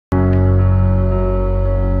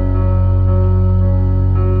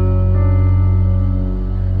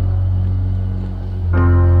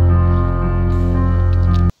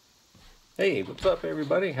Hey, what's up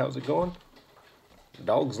everybody? How's it going? The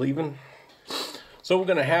dog's leaving. So we're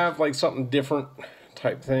gonna have like something different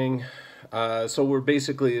type thing. So we're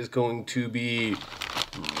basically is going to be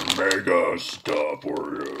MegaStuff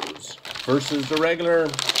Oreos versus the regular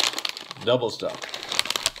double stuff.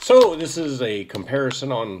 So this is a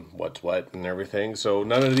comparison on what's what and everything. So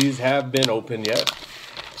none of these have been opened yet.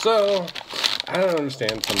 So I don't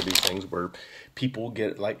understand some of these things where people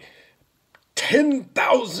get like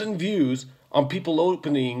 10,000 views on people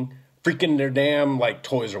opening freaking their damn like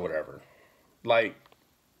toys or whatever. Like,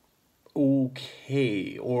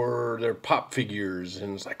 okay, or their pop figures,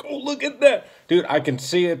 and it's like, oh, look at that. Dude, I can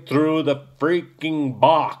see it through the freaking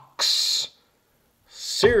box.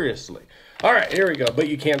 Seriously. All right, here we go. But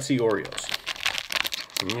you can't see Oreos.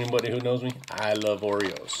 Anybody who knows me, I love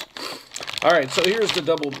Oreos. All right, so here's the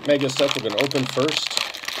double mega stuff we're going to open first.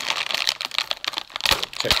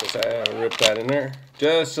 Check this out. I'll rip that in there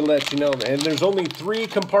just to let you know. And there's only 3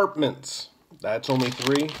 compartments. That's only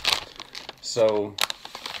 3. So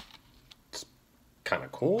it's kind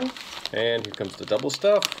of cool. And here comes the double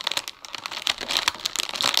stuff.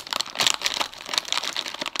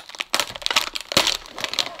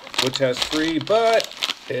 Which has 3, but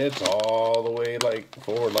it's all the way like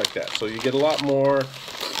forward like that. So you get a lot more.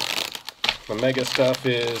 The mega stuff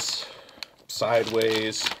is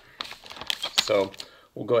sideways. So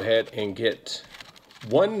we'll go ahead and get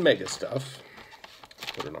 1 mega stuff,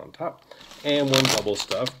 put it on top, and 1 double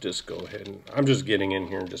stuff. Just go ahead and I'm just getting in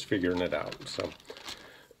here and just figuring it out. So,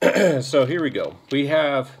 so here we go. We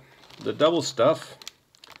have the double stuff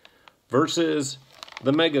versus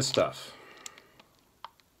the mega stuff.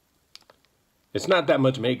 It's not that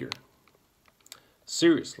much bigger.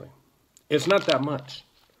 Seriously, it's not that much.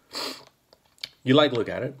 You like look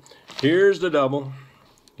at it. Here's the double.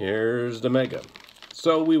 Here's the mega.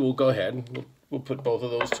 So we will go ahead, we'll put both of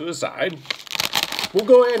those to the side. We'll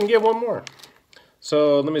go ahead and get 1 more.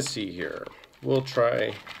 So let me see here. We'll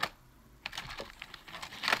try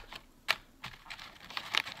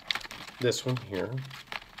this one here.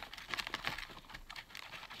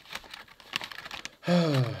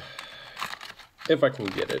 If I can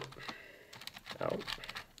get it out.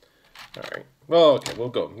 All right. Well, okay, we'll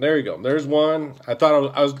go. There you go. There's 1. I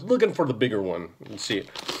thought I was looking for the bigger one. Let's see it.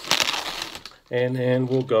 And then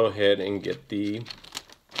we'll go ahead and get the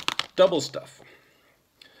double stuff.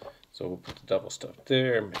 So we'll put the double stuff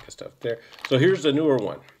there, mega stuff there. So here's the newer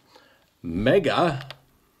one. Mega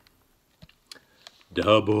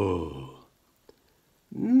double.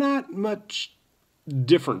 Not much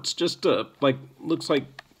difference. Just like looks like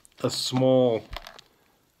a small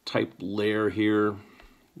type layer here.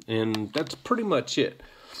 And that's pretty much it.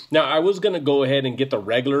 Now, I was going to go ahead and get the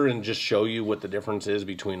regular and just show you what the difference is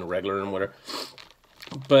between the regular and whatever.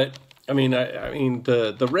 But, I mean,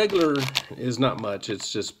 the regular is not much.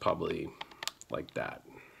 It's just probably like that.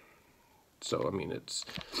 So, I mean, it's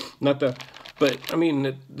not the... But, I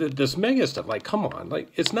mean, this mega stuff, like, come on. Like,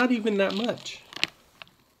 it's not even that much.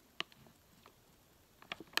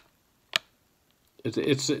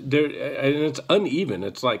 It's there, and it's uneven.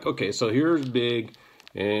 It's like, okay, so here's big...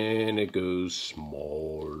 And it goes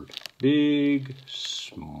small, big,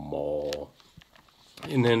 small.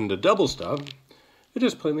 And then the double stuff, it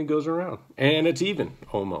just plainly goes around. And it's even,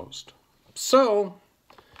 almost. So,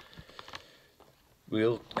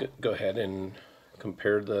 we'll go ahead and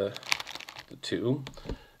compare the 2.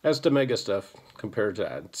 As to mega stuff compared to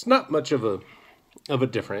that. It's not much of a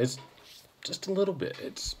difference. It's just a little bit.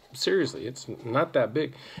 It's, seriously, it's not that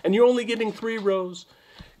big. And you're only getting 3 rows.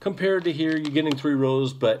 Compared to here, you're getting 3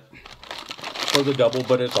 rows, but for the double,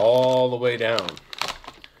 but it's all the way down.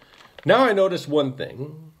 Now I noticed one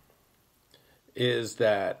thing is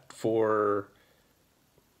that for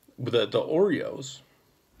the Oreos,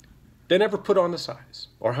 they never put on the size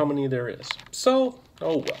or how many there is. So,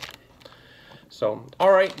 oh well. So,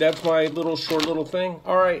 all right, that's my short little thing.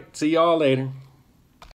 All right, see y'all later.